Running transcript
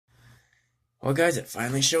Well, guys, it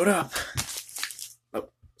finally showed up. Oh,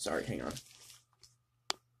 sorry, hang on.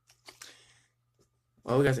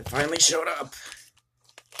 Well, guys, it finally showed up.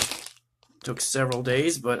 Took several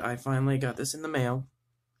days, but I finally got this in the mail.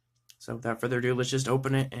 So without further ado, let's just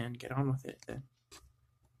open it and get on with it then.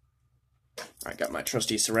 I got my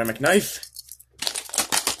trusty ceramic knife.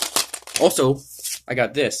 Also, I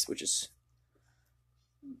got this, which is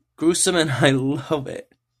gruesome, and I love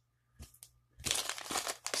it.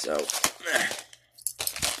 So,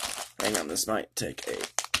 hang on, this might take a...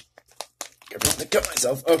 I have to cut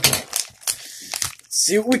myself. Okay. Let's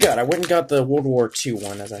see what we got. I went and got the World War II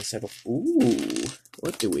one, as I said before. Ooh,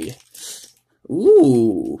 what do we...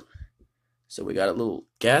 Ooh. So we got a little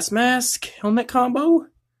gas mask helmet combo.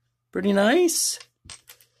 Pretty nice.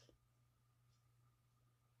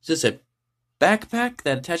 Is this a backpack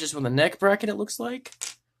that attaches from the neck bracket, it looks like?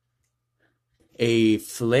 A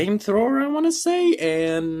flamethrower, I want to say,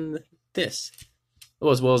 and this. Oh,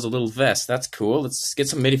 as well as a little vest. That's cool. Let's get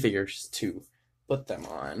some minifigures to put them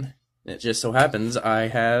on. It just so happens I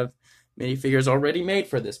have minifigures already made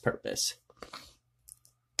for this purpose.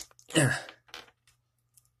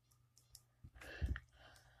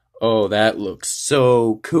 Oh, that looks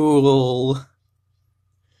so cool.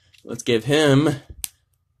 Let's give him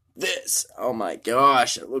this. Oh my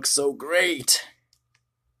gosh, it looks so great.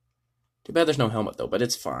 Too bad there's no helmet though, but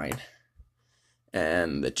it's fine.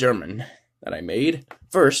 And the German that I made.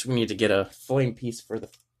 First, we need to get a flame piece for the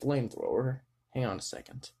flamethrower. Hang on a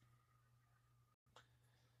second.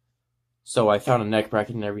 So I found a neck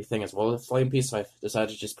bracket and everything as well as a flame piece, so I decided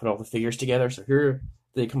to just put all the figures together. So here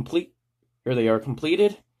they are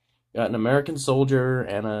completed. Got an American soldier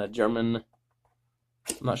and a German.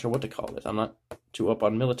 I'm not sure what to call this. I'm not too up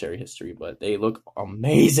on military history, but they look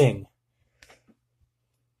amazing.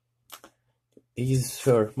 These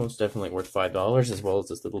are most definitely worth $5, as well as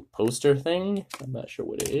this little poster thing. I'm not sure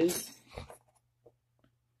what it is.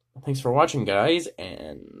 Thanks for watching, guys,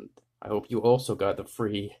 and I hope you also got the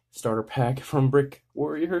free starter pack from Brick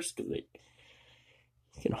Warriors, because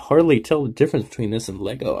you can hardly tell the difference between this and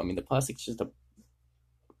Lego. I mean, the plastic's just a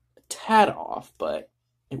tad off, but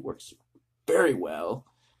it works very well.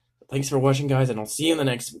 Thanks for watching, guys, and I'll see you in the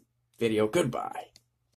next video. Goodbye.